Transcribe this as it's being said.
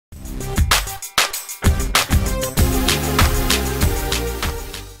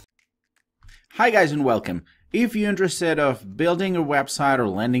Hi guys and welcome. If you're interested of building a website or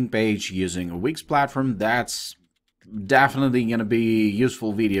landing page using a Wix platform, that's definitely going to be a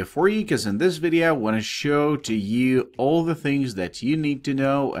useful video for you, because in this video I want to show to you all the things that you need to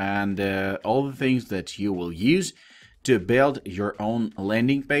know and all the things that you will use to build your own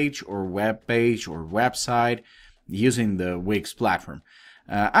landing page or web page or website using the Wix platform.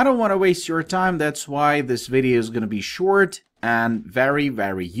 I don't want to waste your time, that's why this video is going to be short and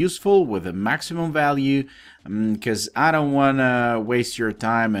very useful with a maximum value, because I don't want to waste your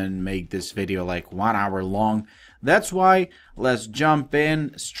time and make this video like 1 hour long. That's why let's jump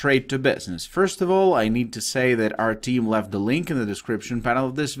in straight to business. First of all, I need to say that our team left the link in the description panel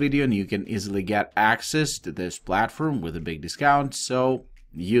of this video, and you can easily get access to this platform with a big discount, so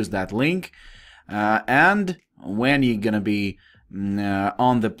use that link. And when you're gonna be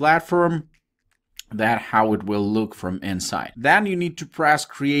on the platform, that's how it will look from inside. Then you need to press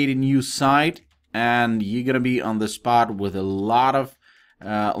create a new site, and you're gonna be on the spot with a lot of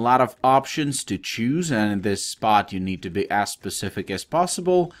options to choose, and in this spot you need to be as specific as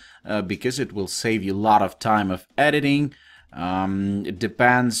possible because it will save you a lot of time of editing. It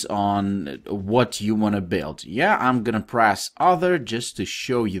depends on what you want to build. Yeah, I'm gonna press other just to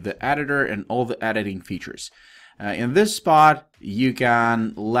show you the editor and all the editing features. In this spot, you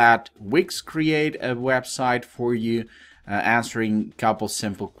can let Wix create a website for you, answering a couple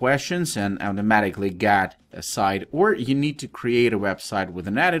simple questions and automatically get a site, or you need to create a website with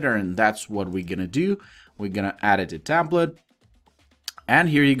an editor, and that's what we're gonna do. We're gonna edit a template, and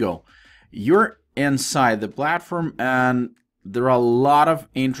here you go. You're inside the platform, and there are a lot of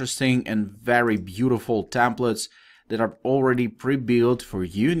interesting and very beautiful templates that are already pre-built for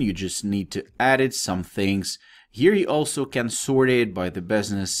you, and you just need to edit some things. Here you also can sort it by the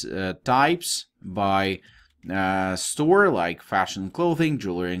business types, by store like fashion, clothing,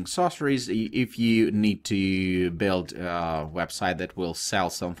 jewelry, and accessories. If you need to build a website that will sell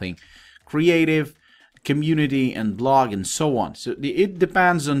something creative, community, and blog, and so on. So it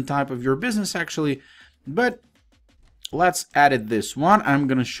depends on type of your business actually, but let's edit this one. I'm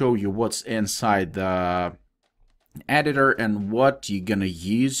gonna show you what's inside the editor and what you're gonna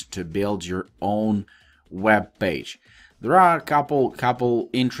use to build your own web page. There are a couple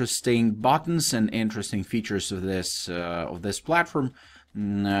interesting buttons and interesting features of this platform.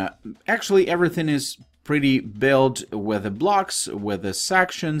 Actually, everything is pretty built with the blocks, with the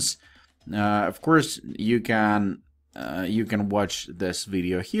sections. Of course, you can watch this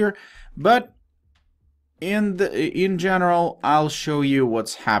video here, but in general, I'll show you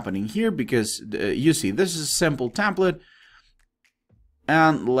what's happening here, because you see this is a simple template.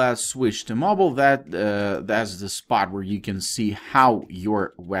 And let's switch to mobile. That's the spot where you can see how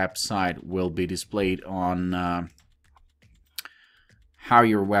your website will be displayed on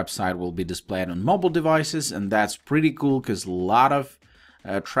mobile devices, and that's pretty cool because a lot of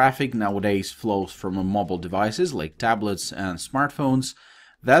traffic nowadays flows from mobile devices like tablets and smartphones.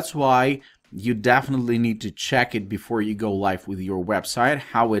 That's why you definitely need to check it before you go live with your website,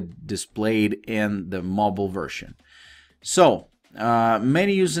 how it displayed in the mobile version. So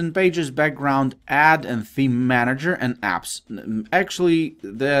menus and pages, background, ad and theme manager, and apps. Actually,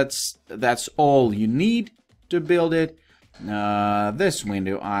 that's all you need to build it. This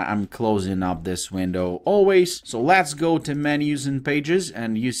window, I'm closing up this window always. So let's go to menus and pages,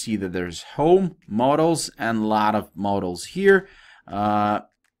 and you see that there's home, modals, and a lot of modals here.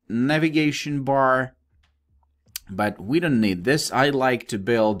 Navigation bar, but we don't need this. I like to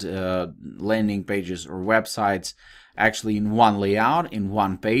build landing pages or websites actually in one layout, in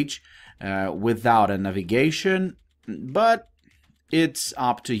one page, without a navigation, but it's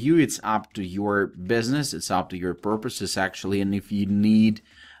up to you, it's up to your business, it's up to your purposes actually. And if you need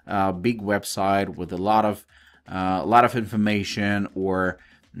a big website with a lot of information or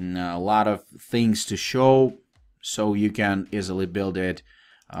a lot of things to show, so you can easily build it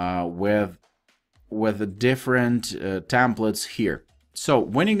with the different templates here. So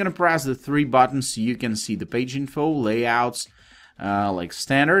when you're gonna press the three buttons, you can see the page info, layouts, like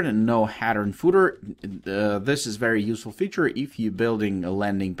standard, and no header and footer. This is very useful feature if you're building a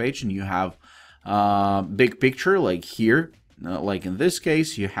landing page and you have a big picture like here, like in this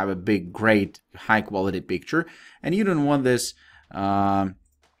case, you have a big, great, high quality picture, and you don't want this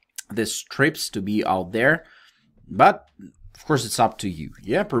strips to be out there. But of course, it's up to you.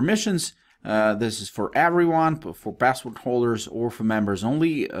 Yeah, permissions. This is for everyone, for password holders or for members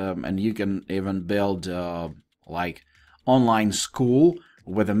only, and you can even build like online school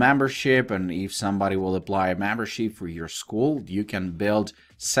with a membership, and if somebody will apply a membership for your school, you can build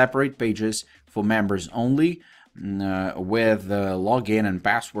separate pages for members only with login and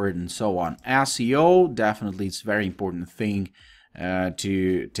password and so on. SEO, definitely it's a very important thing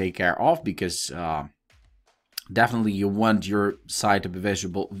to take care of, because definitely you want your site to be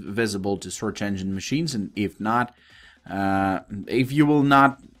visible to search engine machines, and if not, if you will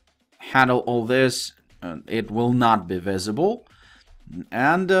not handle all this, it will not be visible,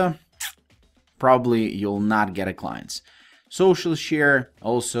 and probably you'll not get a clients. Social share,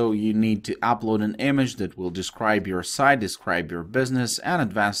 also you need to upload an image that will describe your site, describe your business, and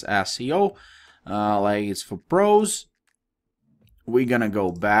advanced SEO, like it's for pros. We're gonna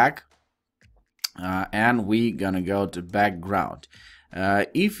go back and we're gonna go to background.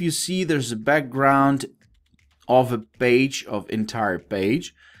 If you see there's a background of a page, of entire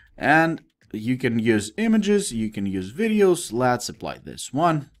page, and you can use images, you can use videos. Let's apply this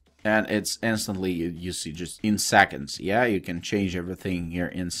one, and it's instantly, you see, just in seconds. Yeah, you can change everything here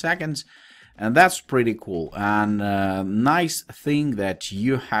in seconds, and that's pretty cool. And nice thing that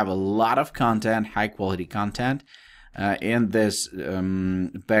you have a lot of content, high quality content in this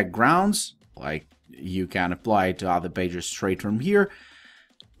backgrounds. Like, you can apply it to other pages straight from here.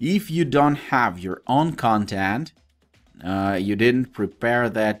 If you don't have your own content, you didn't prepare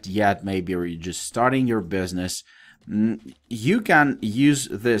that yet, maybe, or you're just starting your business, you can use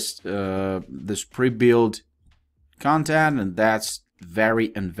this this pre-built content, and that's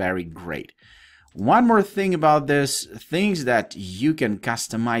very great. One more thing about this, things that you can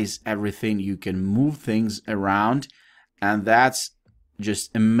customize everything, you can move things around, and that's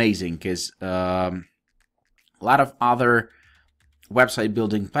just amazing, because a lot of other website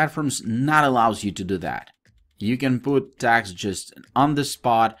building platforms not allows you to do that. You can put tags just on the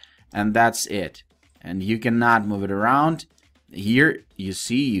spot, and that's it, and you cannot move it around. Here you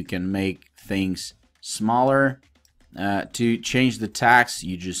see you can make things smaller. To change the tags,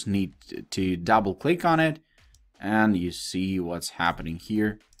 you just need to double click on it, and you see what's happening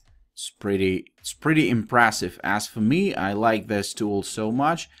here. It's pretty impressive. As for me, I like this tool so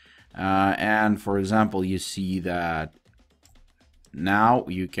much, and for example, you see that now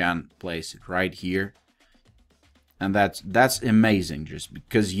you can place it right here, and that's amazing, just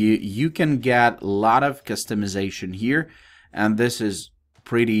because you can get a lot of customization here, and this is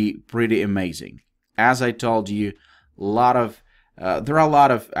pretty amazing. As I told you, there are a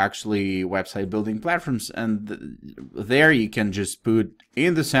lot of actually website building platforms, and there you can just put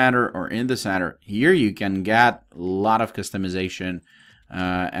in the center or in the center. Here you can get a lot of customization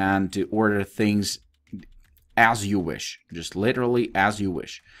and to order things as you wish, just literally as you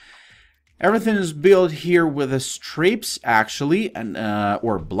wish. Everything is built here with the strips, actually, and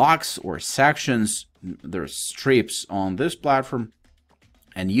or blocks or sections. There's strips on this platform,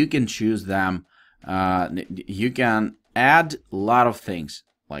 and you can choose them. You can add a lot of things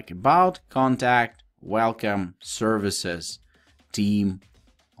like about, contact, welcome, services, team.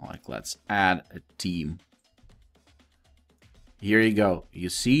 Like, let's add a team. Here you go. You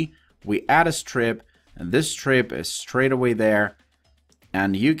see, we add a strip, and this strip is straight away there,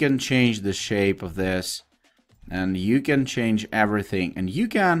 and you can change the shape of this, and you can change everything, and you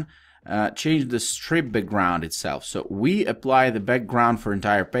can change the strip background itself. So we apply the background for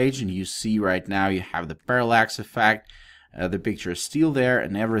entire page, and you see right now you have the parallax effect. The picture is still there,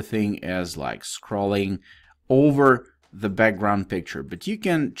 and everything is like scrolling over the background picture. But you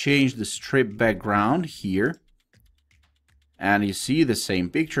can change the strip background here, and you see the same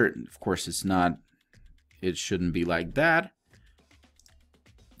picture. Of course, it shouldn't be like that,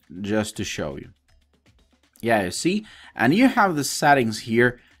 just to show you. Yeah, you see, and you have the settings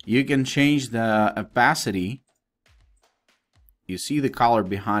here. You can change the opacity. You see the color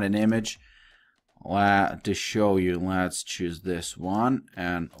behind an image. To show you, let's choose this one,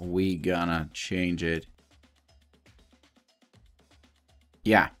 and we gonna change it.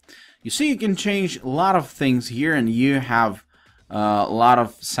 Yeah, you see, you can change a lot of things here, and you have a lot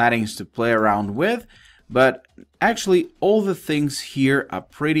of settings to play around with. But actually, all the things here are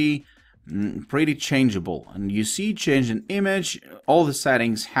pretty changeable. And you see, change an image, all the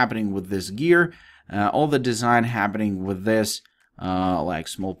settings happening with this gear, all the design happening with this, like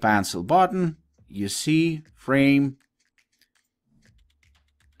small pencil button. You see, frame,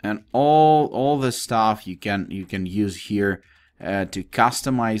 and all the stuff you can use here to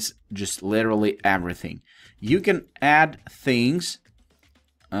customize just literally everything. You can add things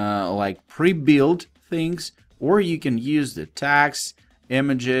like pre-built things, or you can use the tags,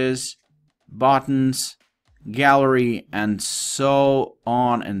 images, buttons, gallery, and so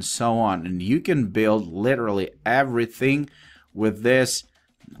on and so on. And you can build literally everything with this,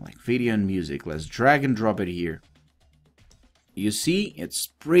 like video and music. Let's drag and drop it here. you see, it's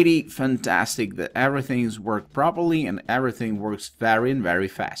pretty fantastic that everything's worked properly and everything works very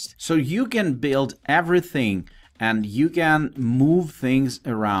fast. So you can build everything and you can move things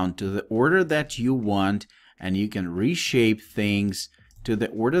around to the order that you want, and you can reshape things to the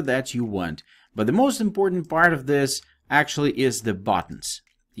order that you want. But the most important part of this actually is the buttons.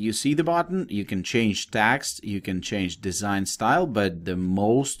 You see the button, you can change text, you can change design style, but the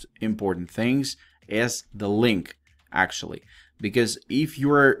most important things is the link, actually. Because if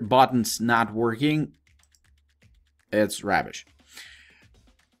your button's not working, it's rubbish.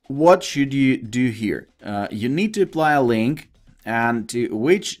 What should you do here? You need to apply a link, and to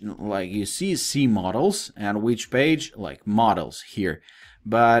which, like you see models, and which page, like models here.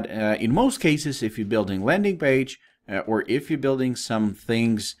 But in most cases, if you're building landing page, or if you're building some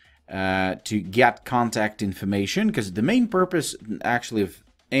things to get contact information, because the main purpose actually of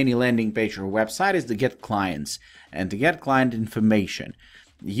any landing page or website is to get clients, and to get client information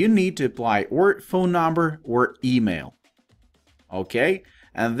you need to apply or phone number or email. Okay,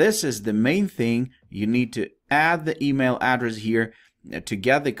 and this is the main thing. You need to add the email address here to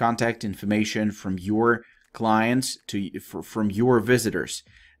get the contact information from your clients, from your visitors,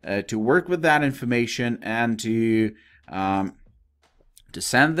 to work with that information and to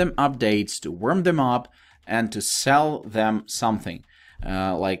send them updates, to warm them up, and to sell them something.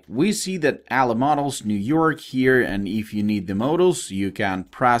 Like we see that Ala Models New York here, and if you need the models, you can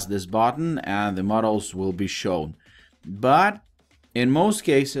press this button and the models will be shown. But in most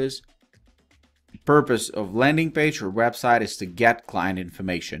cases, the purpose of landing page or website is to get client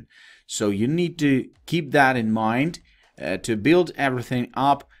information. So you need to keep that in mind to build everything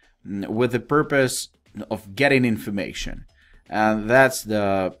up with the purpose of getting information. And that's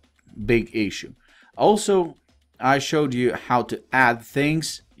the big issue. Also, I showed you how to add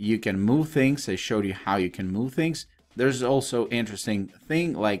things. You can move things. I showed you how you can move things. There's also interesting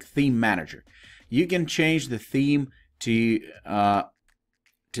thing like theme manager. You can change the theme to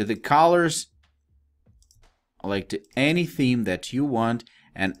the colors, like to any theme that you want,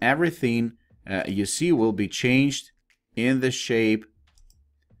 and everything you see will be changed in the shape.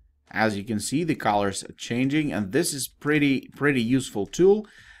 As you can see, the colors are changing, and this is pretty useful tool,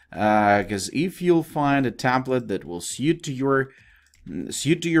 because if you'll find a template that will suit to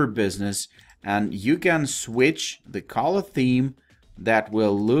your business, and you can switch the color theme that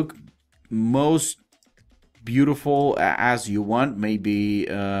will look most beautiful as you want. Maybe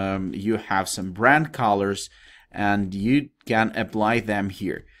you have some brand colors and you can apply them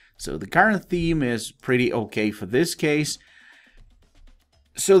here. So the current theme is pretty okay for this case.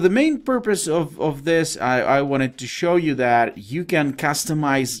 So the main purpose of this, I wanted to show you that you can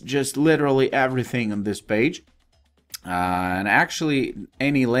customize just literally everything on this page. And actually,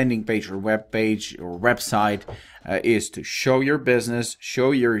 any landing page or web page or website is to show your business,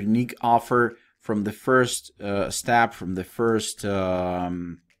 show your unique offer from the first step, from the first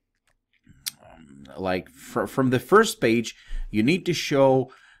from the first page. You need to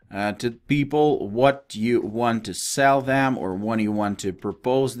show to people what you want to sell them, or what you want to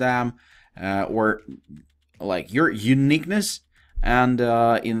propose them, or like your uniqueness. And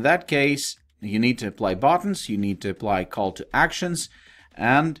in that case, you need to apply buttons, you need to apply call to actions,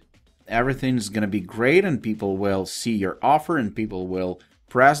 and everything's gonna be great, and people will see your offer and people will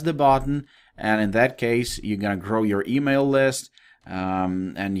press the button. And in that case, you're gonna grow your email list,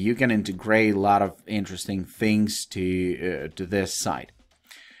 and you can integrate a lot of interesting things to this site.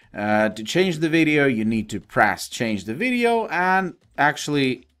 To change the video, you need to press change the video, and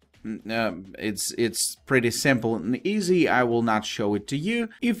actually it's pretty simple and easy. I will not show it to you.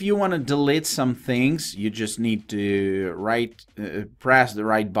 If you want to delete some things, you just need to press the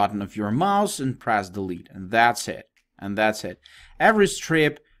right button of your mouse and press delete, and that's it. Every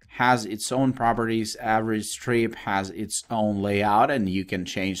strip has its own properties, every strip has its own layout, and you can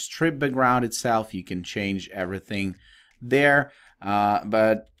change strip background itself, you can change everything there.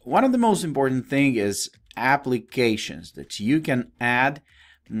 But one of the most important thing is applications that you can add,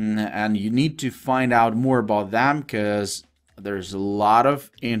 and you need to find out more about them, because there's a lot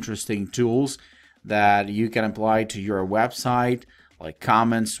of interesting tools that you can apply to your website, like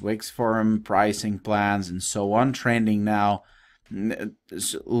comments, Wix forum, pricing plans, and so on, trending now.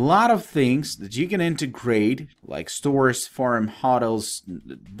 There's a lot of things that you can integrate, like stores, forum, hotels,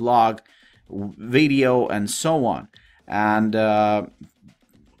 blog, video, and so on. And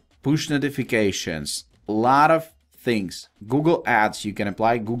push notifications, a lot of things. Google Ads, you can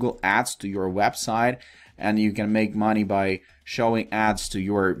apply Google Ads to your website, and you can make money by showing ads to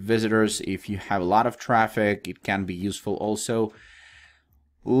your visitors. If you have a lot of traffic, it can be useful also.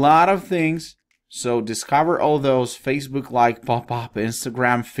 A lot of things. So discover all those Facebook like pop-up,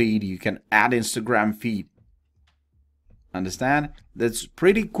 Instagram feed. You can add Instagram feed. Understand? That's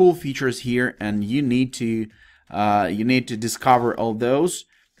pretty cool features here, and you need to discover all those.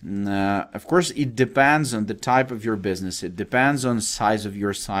 Of course, it depends on the type of your business. It depends on the size of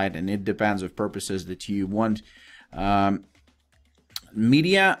your site, and it depends on purposes that you want.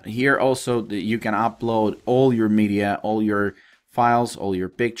 Media here also, you can upload all your media, all your files, all your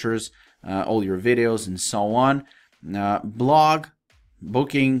pictures, all your videos, and so on. Blog,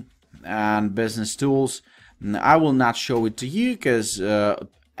 booking, and business tools. I will not show it to you because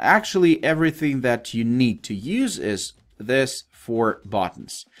actually everything that you need to use is this 4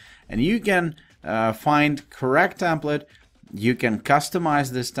 buttons, and you can find correct template. You can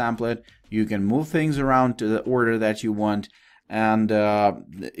customize this template. You can move things around to the order that you want, and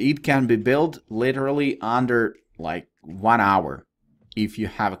it can be built literally under like 1 hour. If you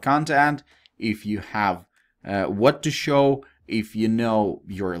have content, if you have what to show, if you know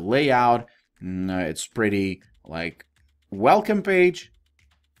your layout, it's pretty like welcome page,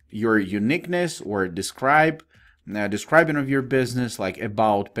 your uniqueness or describing of your business, like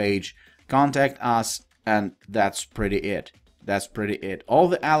about page, contact us, and that's pretty it. That's pretty it. All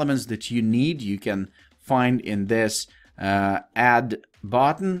the elements that you need you can find in this add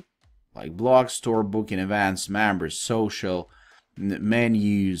button, like blog, store, booking, events, members, social,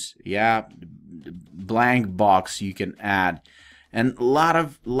 menus, yeah, blank box you can add, and a lot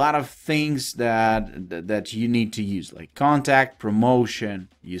of things that you need to use, like contact, promotion.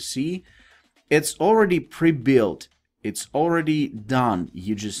 You see, it's already pre-built, it's already done.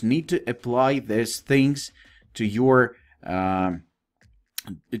 You just need to apply these things to your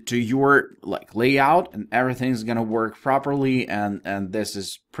like layout, and everything's gonna work properly, and this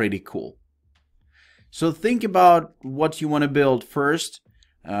is pretty cool. So think about what you want to build first.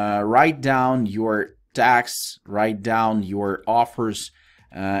 Write down your texts, write down your offers,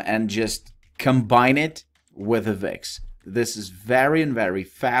 and just combine it with a Wix. This is very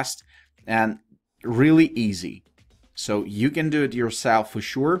fast and really easy. So you can do it yourself for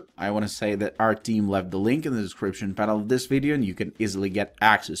sure. I want to say that our team left the link in the description panel of this video, and you can easily get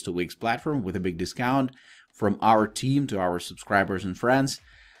access to Wix platform with a big discount from our team to our subscribers and friends.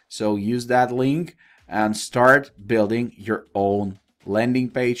 So use that link and start building your own landing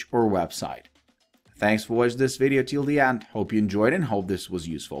page or website. Thanks for watching this video till the end. Hope you enjoyed and hope this was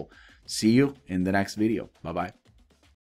useful. See you in the next video. Bye-bye.